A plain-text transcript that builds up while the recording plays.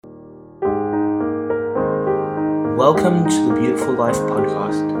Welcome to the Beautiful Life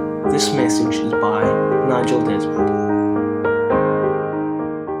podcast. This message is by Nigel Desmond.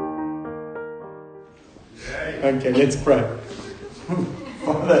 Okay, let's pray.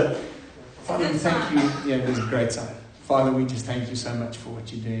 Father, we thank you. Yeah, there's a great sign. Father, we just thank you so much for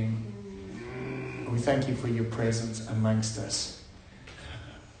what you're doing. We thank you for your presence amongst us.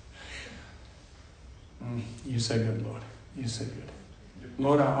 You're so good, Lord. You're so good.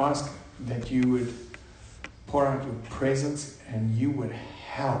 Lord, I ask that you would pour out your presence and you would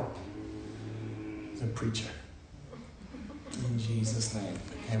help the preacher. In Jesus' name,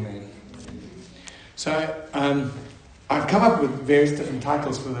 amen. So, I've come up with various different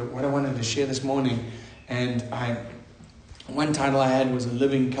titles for what I wanted to share this morning. And one title I had was A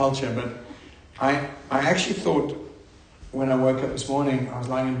Living Culture. But I actually thought, when I woke up this morning, I was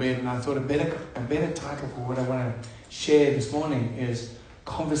lying in bed and I thought a better title for what I want to share this morning is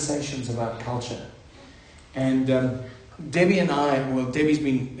Conversations About Culture. And Debbie and Debbie's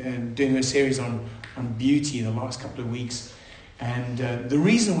been doing her series on beauty the last couple of weeks. And the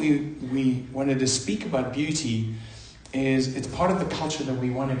reason we wanted to speak about beauty is it's part of the culture that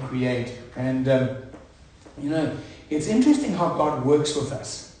we want to create. And, it's interesting how God works with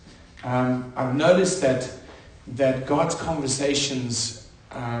us. I've noticed that God's conversations,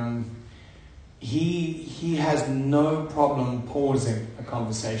 He has no problem pausing a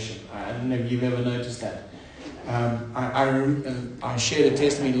conversation. I don't know if you've ever noticed that. I shared a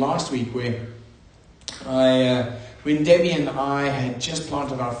testimony last week where when Debbie and I had just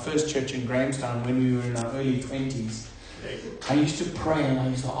planted our first church in Grahamstown when we were in our early 20s, I used to pray and I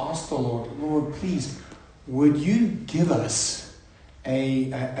used to ask the Lord, please, would you give us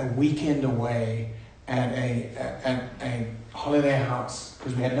a weekend away at a holiday house?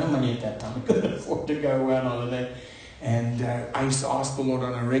 Because we had no money at that time. We couldn't afford to go away on holiday. And I used to ask the Lord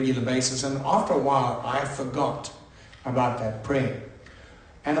on a regular basis. And after a while, I forgot about that prayer.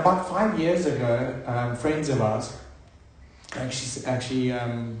 And about 5 years ago, friends of ours, actually,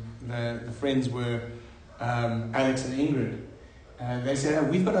 the friends were Alex and Ingrid. They said,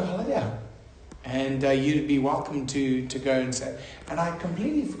 we've got a holiday home. And you'd be welcome to go and say. And I'd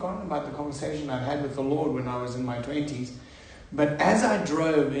completely forgotten about the conversation I'd had with the Lord when I was in my 20s. But as I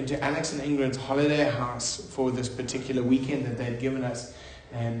drove into Alex and Ingrid's holiday house for this particular weekend that they'd given us,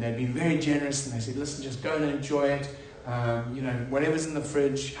 and they'd been very generous, and they said, listen, just go and enjoy it. Whatever's in the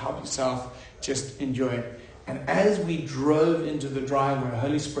fridge, help yourself, just enjoy it. And as we drove into the driveway, the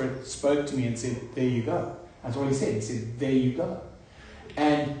Holy Spirit spoke to me and said, there you go. That's what he said. He said, there you go.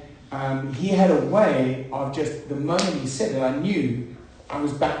 And he had a way of just, the moment he said it, I knew I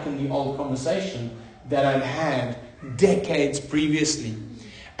was back in the old conversation that I'd had decades previously.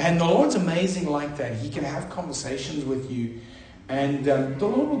 And the Lord's amazing like that. He can have conversations with you. And the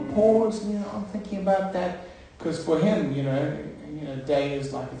Lord will pause, I'm thinking about that. Because for him, a day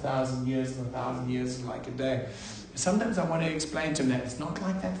is like 1,000 years, and 1,000 years is like a day. Sometimes I want to explain to him that it's not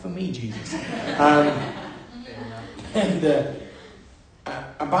like that for me, Jesus.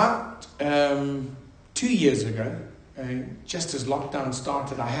 About 2 years ago, just as lockdown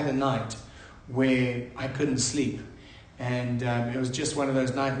started, I had a night where I couldn't sleep. And it was just one of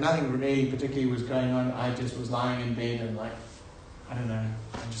those nights, nothing really particularly was going on. I just was lying in bed and I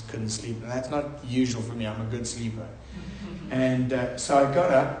just couldn't sleep. And that's not usual for me. I'm a good sleeper. And so I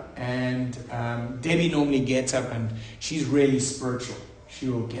got up, and Debbie normally gets up, and she's really spiritual. She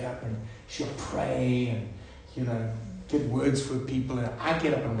will get up and she'll pray and, get words for people. And I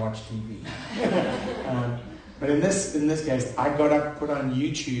get up and watch TV. But in this case, I got up, put on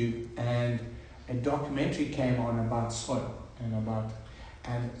YouTube, and a documentary came on about soil and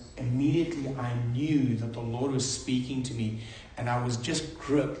immediately I knew that the Lord was speaking to me, and I was just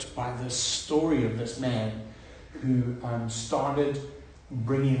gripped by the story of this man who started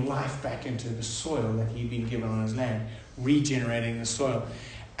bringing life back into the soil that he'd been given on his land, regenerating the soil.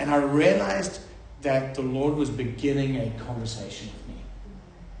 And I realized that the Lord was beginning a conversation with me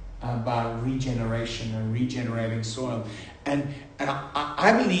about regeneration and regenerating soil. And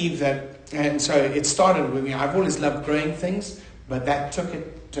I believe that, and so it started with me. I've always loved growing things, but that took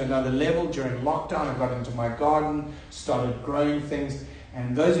it to another level. During lockdown, I got into my garden, started growing things.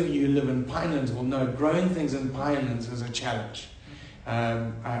 And those of you who live in Pinelands will know growing things in Pinelands is a challenge.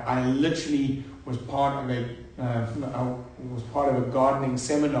 I literally was part of a gardening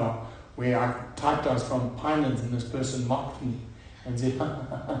seminar where I typed I was from Pinelands, and this person mocked me and said,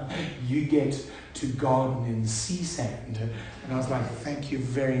 you get to garden in sea sand. And I was like, thank you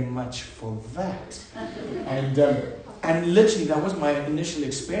very much for that. And literally that was my initial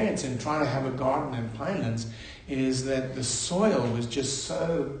experience in trying to have a garden in Pinelands, is that the soil was just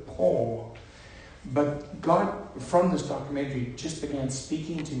so poor But God, from this documentary, just began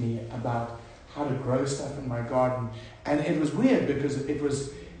speaking to me about how to grow stuff in my garden. And it was weird because it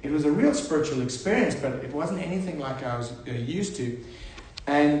was a real spiritual experience, but it wasn't anything like I was used to.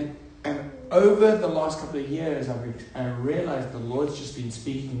 And over the last couple of years, I realized the Lord's just been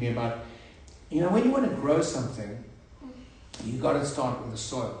speaking to me about, when you want to grow something, you've got to start with the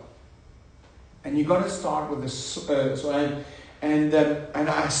soil. And you've got to start with the soil. And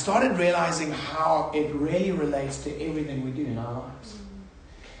I started realizing how it really relates to everything we do in our lives.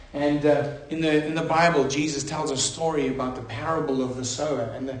 And in the Bible, Jesus tells a story about the parable of the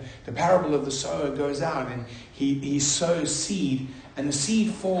sower. And the parable of the sower goes out and he sows seed. And the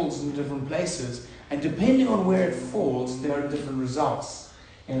seed falls in different places. And depending on where it falls, there are different results.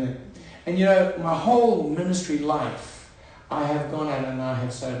 And my whole ministry life, I have gone out and I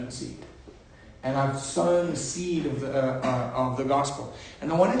have sown seed. And I've sown the seed of the gospel.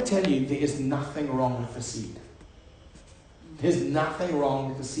 And I want to tell you, there is nothing wrong with the seed. There's nothing wrong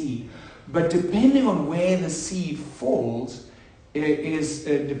with the seed. But depending on where the seed falls,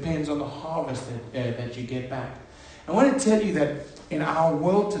 it depends on the harvest that you get back. I want to tell you that in our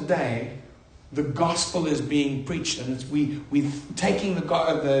world today, the gospel is being preached, and we're taking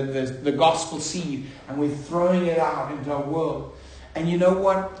the gospel seed and we're throwing it out into our world. And you know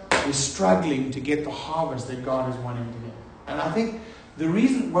what? We're struggling to get the harvest that God is wanting to get. And I think the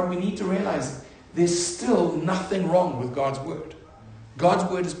reason, what we need to realize, there's still nothing wrong with God's word. God's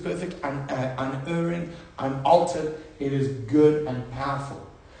word is perfect, unerring, unaltered. It is good and powerful.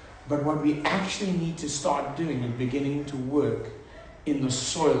 But what we actually need to start doing is beginning to work in the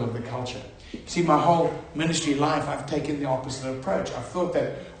soil of the culture. See, my whole ministry life, I've taken the opposite approach. I've thought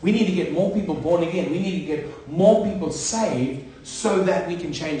that we need to get more people born again. We need to get more people saved so that we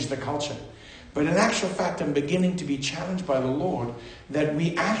can change the culture. But in actual fact, I'm beginning to be challenged by the Lord that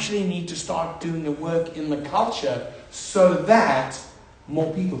we actually need to start doing the work in the culture so that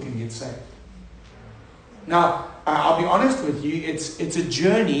more people can get saved. Now, I'll be honest with you, it's a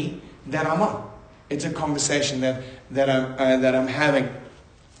journey that I'm on. It's a conversation that I'm having.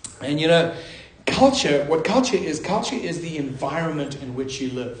 And culture, what culture is the environment in which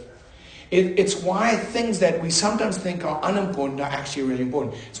you live. It's why things that we sometimes think are unimportant are actually really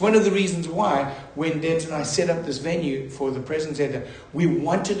important. It's one of the reasons why when Debs and I set up this venue for the Presence Center, we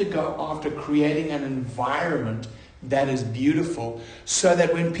wanted to go after creating an environment that is beautiful so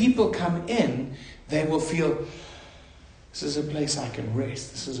that when people come in, they will feel, this is a place I can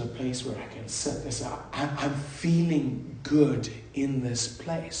rest. This is a place where I can sit. I'm feeling good in this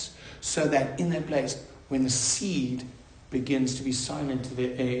place. So that in that place, when the seed begins to be sown into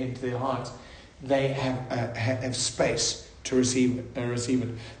their hearts, they have space to receive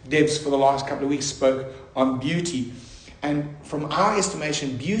it. Debs, for the last couple of weeks, spoke on beauty. And from our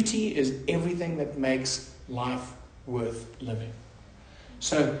estimation, beauty is everything that makes life worth living.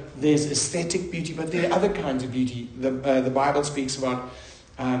 So there's aesthetic beauty, but there are other kinds of beauty. The Bible speaks about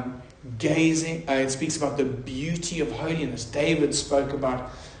gazing. It speaks about the beauty of holiness. David spoke about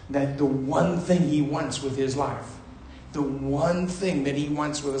that the one thing he wants with his life, the one thing that he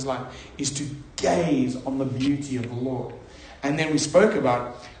wants with his life is to gaze on the beauty of the Lord. And then we spoke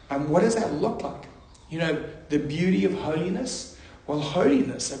about what does that look like? The beauty of holiness. Well,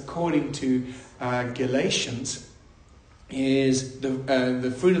 holiness, according to Galatians, is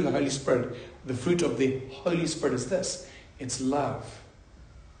the fruit of the Holy Spirit. The fruit of the Holy Spirit is this. It's love,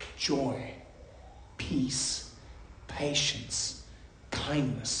 joy, peace, patience,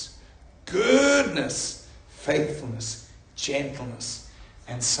 kindness, goodness, faithfulness, gentleness,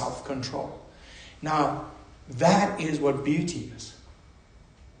 and self-control. Now, that is what beauty is.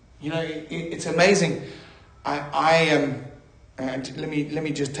 It's amazing. Let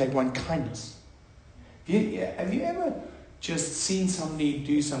me just take one, kindness. Have you ever just seen somebody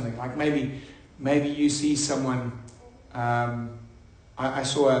do something? Like maybe you see someone. I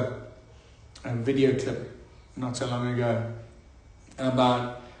saw a video clip not so long ago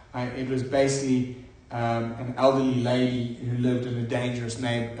about. It was basically an elderly lady who lived in a dangerous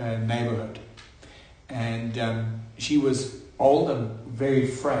neighborhood, and she was old and very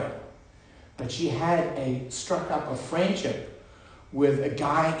frail, but she had struck up a friendship with a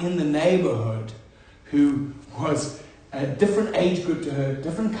guy in the neighborhood who was a different age group to her,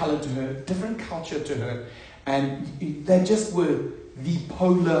 different color to her, different culture to her, and they just were the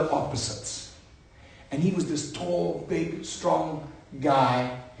polar opposites. And he was this tall, big, strong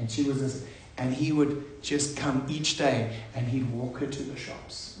guy, and she was this, and he would just come each day and he'd walk her to the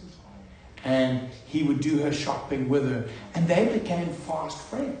shops. And he would do her shopping with her, and they became fast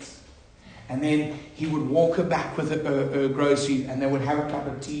friends. And then he would walk her back with her groceries, and they would have a cup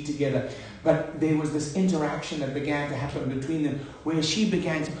of tea together. But there was this interaction that began to happen between them, where she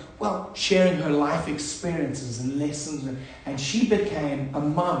began to, sharing her life experiences and lessons. And she became a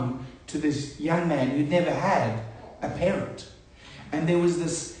mum to this young man who'd never had a parent. And there was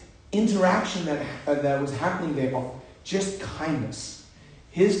this interaction that was happening there of just kindness.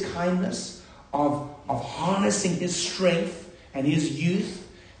 His kindness of harnessing his strength and his youth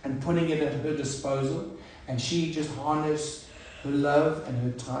and putting it at her disposal. And she just harnessed her love and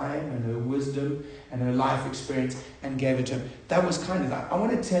her time and her wisdom and her life experience and gave it to him. That was kindness. I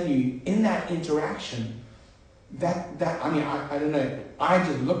want to tell you, in that interaction, I don't know, I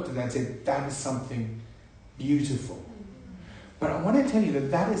just looked at that and said, that is something beautiful. But I want to tell you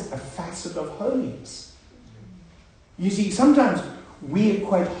that is a facet of holiness. You see, sometimes we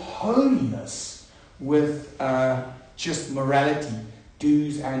equate holiness with just morality,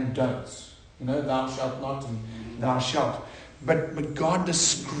 do's and don'ts. You know, thou shalt not and thou shalt. But God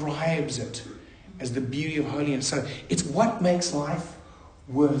describes it as the beauty of holiness. So it's what makes life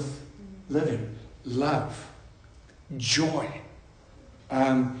worth living. Love, joy.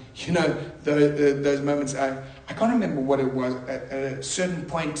 Those moments, I can't remember what it was. At a certain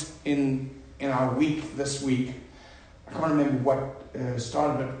point in our week this week, I can't remember what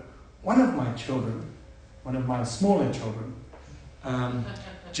started, but one of my children, one of my smaller children,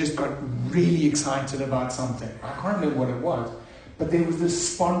 just got really excited about something. I can't remember what it was, but there was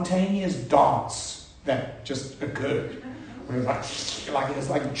this spontaneous dance that just occurred. Where it was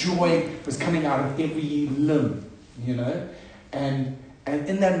like joy was coming out of every limb, you know? And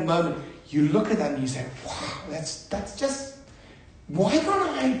in that moment, you look at that and you say, wow, that's just, why can't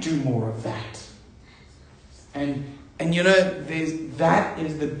I do more of that? And you know, that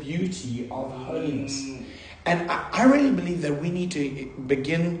is the beauty of holiness. And I really believe that we need to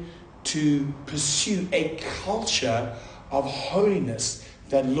begin to pursue a culture of holiness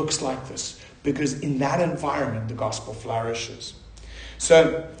that looks like this. Because in that environment, the gospel flourishes.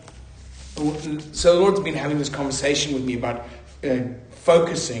 So the Lord's been having this conversation with me about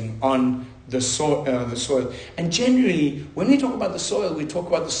focusing on the soil. And generally, when we talk about the soil, we talk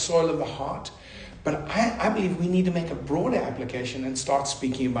about the soil of the heart. But I believe we need to make a broader application and start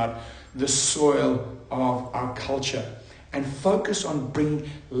speaking about the soil of our culture and focus on bringing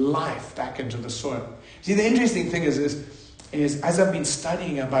life back into the soil. See, the interesting thing is as I've been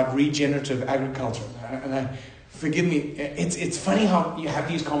studying about regenerative agriculture, and forgive me, it's funny how you have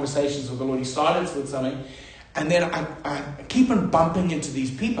these conversations with the Lord. He started with something, and then I keep on bumping into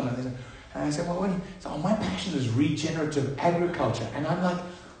these people, and I say, my passion is regenerative agriculture, and I'm like,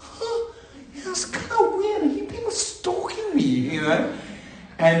 that's kind of weird. Are you people stalking me, you know?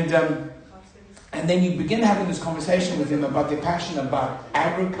 And then you begin having this conversation with them about their passion about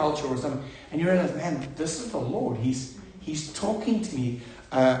agriculture or something, and you realize, man, this is the Lord. He's talking to me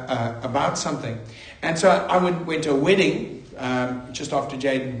about something. And so I went to a wedding just after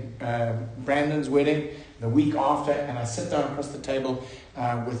Jade and Brandon's wedding, the week after, and I sit down across the table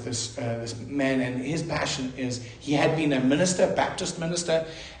with this man, and his passion is, he had been a minister, Baptist minister,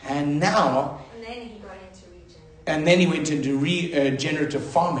 and now... And then he went into regenerative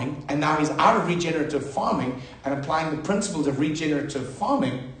farming, and now he's out of regenerative farming and applying the principles of regenerative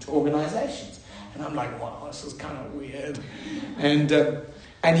farming to organizations. And I'm like, wow, this is kind of weird.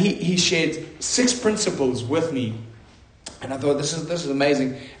 And he shared 6 principles with me. And I thought, this is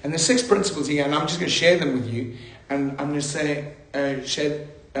amazing. And the 6 principles here, and I'm just going to share them with you. And I'm going to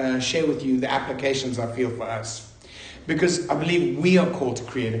share with you the applications I feel for us. Because I believe we are called to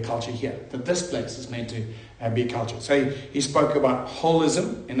create a culture here. That this place is meant to be a culture. So he spoke about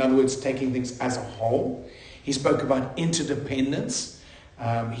holism. In other words, taking things as a whole. He spoke about interdependence.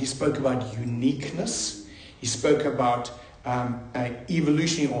 He spoke about uniqueness. He spoke about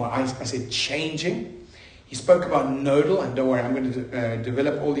evolution, or I said changing. He spoke about nodal, and don't worry, I'm going to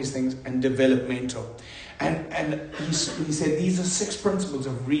develop all these things, and developmental. And he said these are 6 principles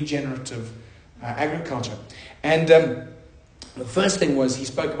of regenerative agriculture. And the first thing was he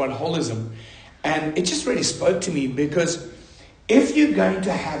spoke about holism. And it just really spoke to me, because if you're going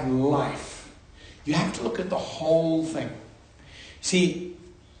to have life, you have to look at the whole thing. See,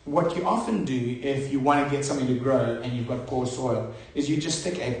 what you often do if you want to get something to grow and you've got poor soil is you just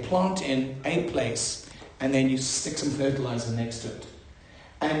stick a plant in a place and then you stick some fertilizer next to it.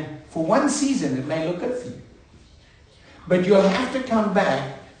 And for one season, it may look good for you. But you'll have to come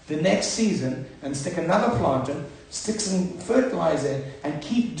back the next season and stick another plant in, stick some fertilizer in, and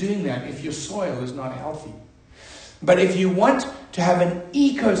keep doing that if your soil is not healthy. But if you want to have an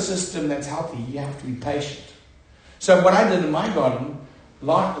ecosystem that's healthy, you have to be patient. So what I did in my garden,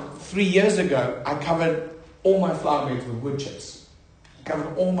 3 years ago, I covered all my flower beds with wood chips. I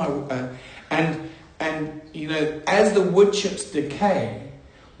covered all my... And you know, as the wood chips decay,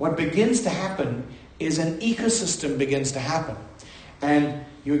 what begins to happen is an ecosystem begins to happen. And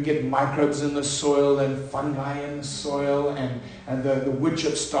you get microbes in the soil and fungi in the soil, and the wood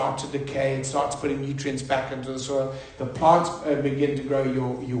chips start to decay. It starts putting nutrients back into the soil. The plants begin to grow.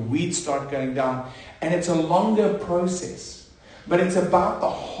 Your weeds start going down. And it's a longer process. But it's about the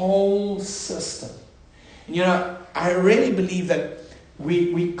whole system. And, you know, I really believe that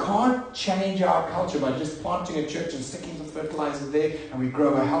we can't change our culture by just planting a church and sticking the fertilizer there and we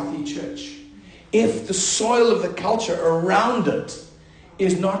grow a healthy church. If the soil of the culture around it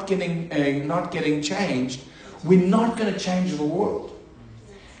is not getting changed, we're not going to change the world.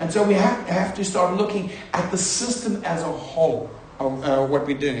 And so we have to start looking at the system as a whole of what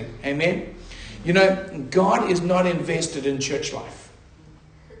we're doing. Amen? You know, God is not invested in church life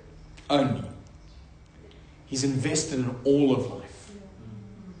only. He's invested in all of life.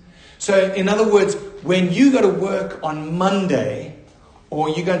 So, in other words, when you go to work on Monday, or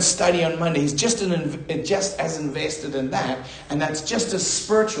you go and study on Monday, he's just as invested in that, and that's just as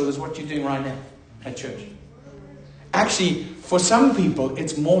spiritual as what you're doing right now at church. Actually, for some people,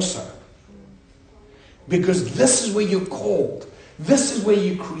 it's more so. Because this is where you're called. This is where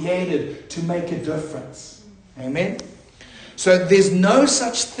you're created to make a difference. Amen? So there's no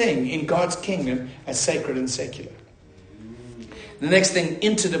such thing in God's kingdom as sacred and secular. The next thing,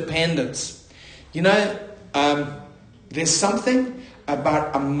 interdependence. You know, there's something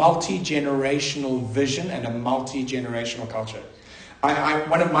about a multi-generational vision and a multi-generational culture.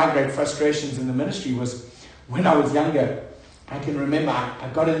 One of my great frustrations in the ministry was when I was younger. I can remember I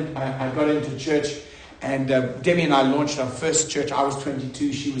got into church, and Debbie and I launched our first church. I was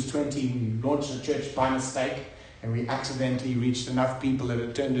 22, she was 20. We launched a church by mistake, and we accidentally reached enough people that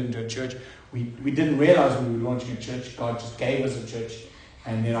it turned into a church. We didn't realize we were launching a church. God just gave us a church,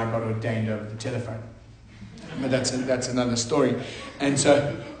 and then I got ordained over the telephone. But that's another story. And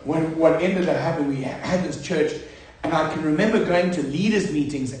so what ended up happening, we had this church, and I can remember going to leaders'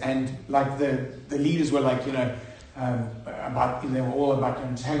 meetings, and like the leaders were like, you know, they were all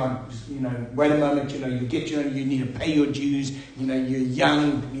about, hang on, just, you know, wait a moment, you know, you need to pay your dues, you know, you're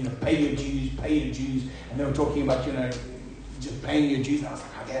young, you know, pay your dues, and they were talking about, you know, just paying your dues. And I was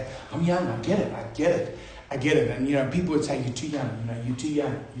like, okay, I'm young, I get it. And, you know, people would say, you're too young, you know, you're too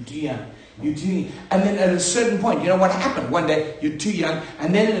young. And then at a certain point, you know what happened? One day, you're too young,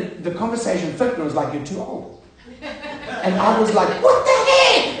 and then the conversation flipped and it was like, you're too old. And I was like, what the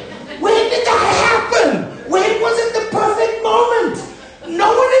heck? When did that happen? When was it the perfect moment? No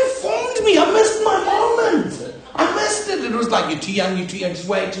one informed me. I missed my moment. I missed it. It was like, you're too young, just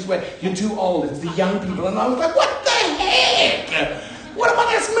wait. You're too old. It's the young people. And I was like, what the heck? What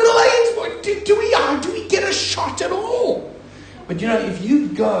about us middle-aged? Do we get a shot at all? But you know, if you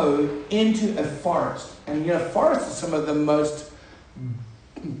go into a forest, and you know, forests are some of the most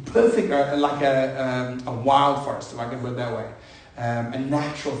perfect, like a wild forest, if I can put it that way, a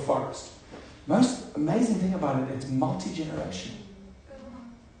natural forest. Most amazing thing about it, it's multi-generational.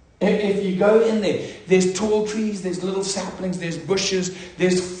 If you go in there, there's tall trees, there's little saplings, there's bushes,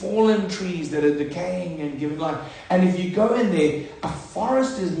 there's fallen trees that are decaying and giving life. And if you go in there, a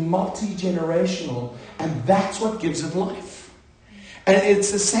forest is multi-generational, and that's what gives it life. And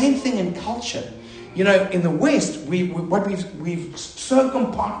it's the same thing in culture. You know, in the West, we've so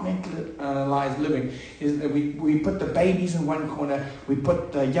compartmentalized living is that we put the babies in one corner, we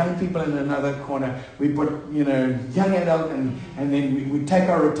put the young people in another corner, we put, you know, young adult, and then we take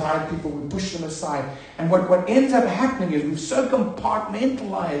our retired people, we push them aside. And what ends up happening is we've so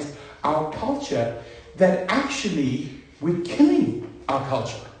compartmentalized our culture that actually we're killing our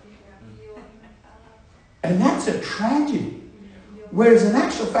culture. And that's a tragedy. Whereas in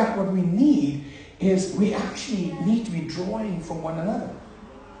actual fact, what we need is we actually need to be drawing from one another.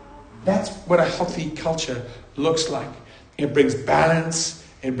 That's what a healthy culture looks like. It brings balance,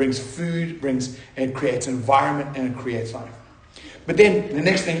 it brings food, it creates environment, and it creates life. But then the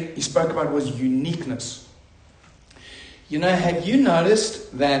next thing he spoke about was uniqueness. You know, have you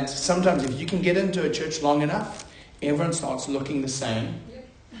noticed that sometimes if you can get into a church long enough, everyone starts looking the same,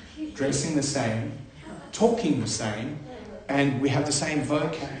 dressing the same, talking the same, and we have the same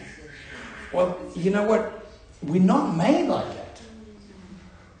vocab. Well, you know what? We're not made like that.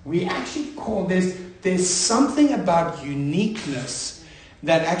 We actually there's something about uniqueness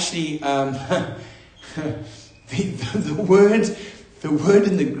that actually the word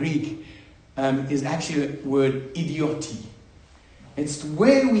in the Greek is actually the word idioti. It's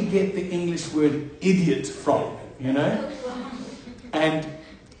where we get the English word idiot from, you know? And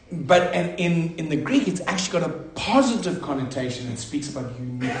But in the Greek, it's actually got a positive connotation. It speaks about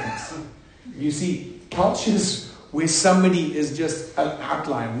uniqueness. You see, cultures where somebody is just an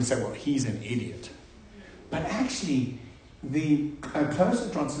outlier, we say, well, he's an idiot. But actually, the closer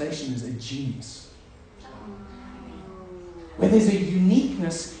translation is a genius. Where there's a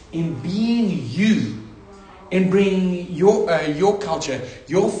uniqueness in being you, in bringing your culture,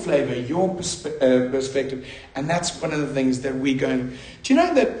 your flavor, your perspective. And that's one of the things that we go. Do you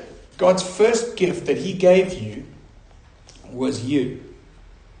know that God's first gift that He gave you was you?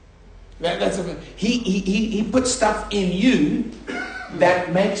 He put stuff in you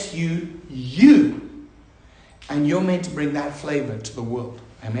that makes you you. And you're meant to bring that flavor to the world.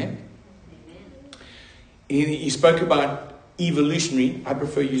 Amen? He spoke about evolutionary. I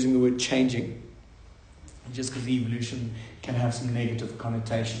prefer using the word changing, just because evolution can have some negative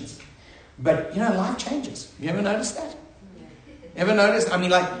connotations. But, life changes. You ever noticed that? Ever noticed? I mean,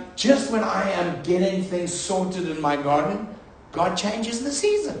 like, just when I am getting things sorted in my garden, God changes the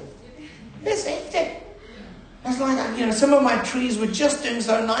season. It's hectic. It's like, some of my trees were just doing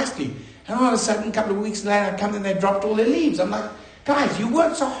so nicely. And all of a sudden, a couple of weeks later, I come and they dropped all their leaves. I'm like, guys, you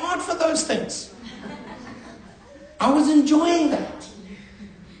worked so hard for those things. I was enjoying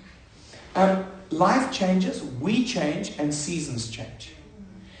that. Life changes, we change, and seasons change.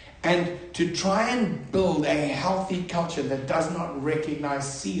 And to try and build a healthy culture that does not recognize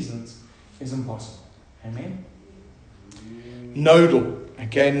seasons is impossible. Amen? Nodal.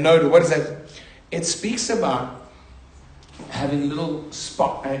 Okay, nodal. What is that? It speaks about having little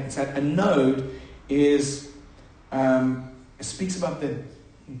spot. A node is, it speaks about the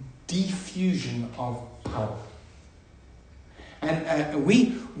diffusion of power. And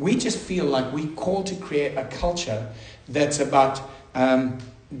we just feel like we call to create a culture that's about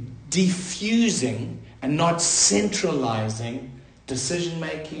diffusing and not centralizing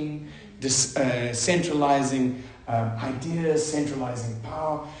decision-making, centralizing ideas, centralizing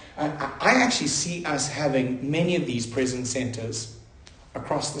power. I actually see us having many of these presence centers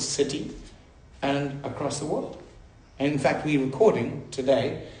across the city and across the world. And in fact, we're recording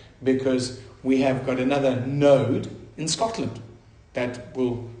today because we have got another node in Scotland that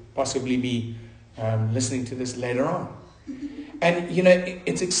will possibly be listening to this later on. And,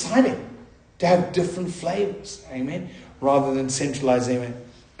 it's exciting to have different flavors, amen, rather than centralizing it.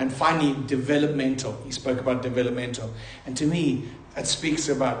 And finally, developmental. He spoke about developmental. And to me, it speaks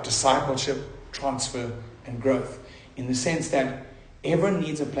about discipleship, transfer, and growth, in the sense that everyone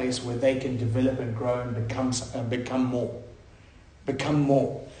needs a place where they can develop and grow and become more. Become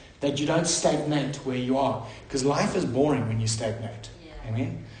more. That you don't stagnate where you are. Because life is boring when you stagnate. Yeah.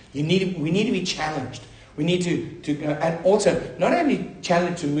 Amen? We need to be challenged. We need to and also, not only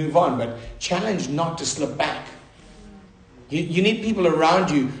challenge to move on, but challenge not to slip back. You need people around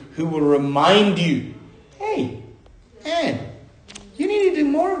you who will remind you, hey, man, you need to do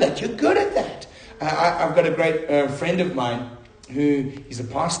more of that. You're good at that. I've got a great friend of mine who is a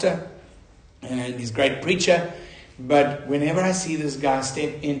pastor and he's a great preacher. But whenever I see this guy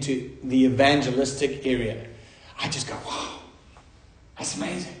step into the evangelistic area, I just go, wow, that's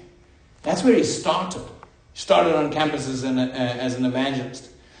amazing. That's where he started. Started on campus as an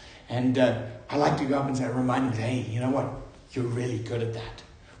evangelist. And I like to go up and remind him, hey, you know what? You're really good at that.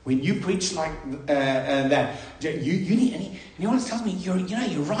 When you preach like that, you need, and he always tells me, you're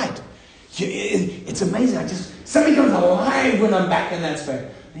right. It's amazing. Something comes alive when I'm back in that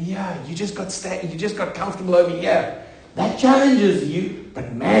space. Yeah, you just got comfortable over here. That challenges you,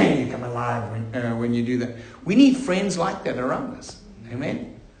 but man, you come alive when you do that. We need friends like that around us.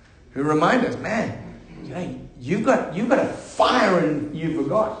 Amen. Who remind us, man, you've got a fire and you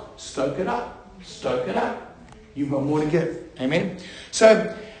forgot. Stoke it up. You've got more to give. Amen.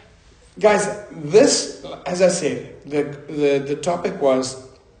 So, guys, this, as I said, the topic was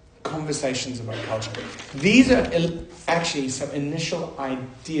conversations about culture. These are actually some initial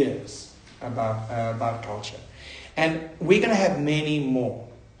ideas about culture. And we're going to have many more.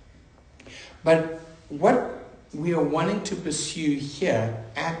 But what we are wanting to pursue here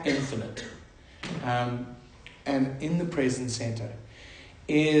at Infinite and in the Presence Center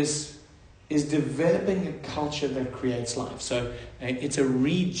is developing a culture that creates life. So it's a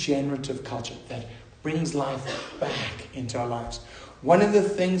regenerative culture that brings life back into our lives. One of the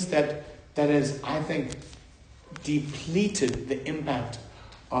things that has, I think, depleted the impact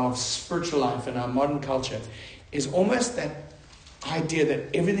of spiritual life in our modern culture is almost that idea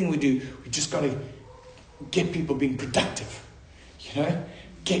that everything we do, we just got to get people being productive.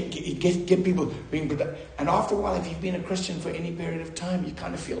 Get people being productive. And after a while, if you've been a Christian for any period of time, you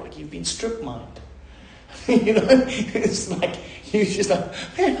kind of feel like you've been strip mined. It's like, you're just like,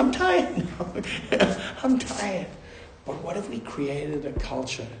 man, I'm tired now. I'm tired. But what if we created a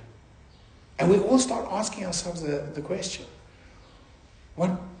culture? And we all start asking ourselves the question,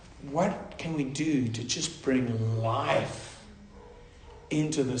 what can we do to just bring life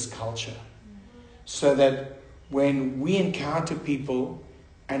into this culture? So that when we encounter people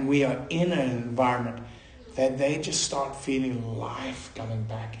and we are in an environment, that they just start feeling life coming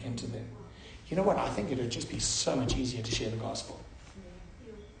back into them. You know what? I think it would just be so much easier to share the gospel.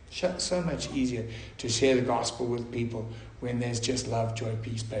 So much easier to share the gospel with people when there's just love, joy,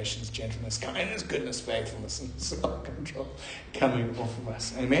 peace, patience, gentleness, kindness, goodness, faithfulness, and self-control coming off of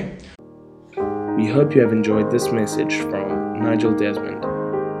us. Amen? We hope you have enjoyed this message from Nigel Desmond.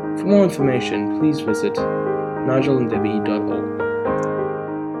 For more information, please visit nigelanddebbie.org.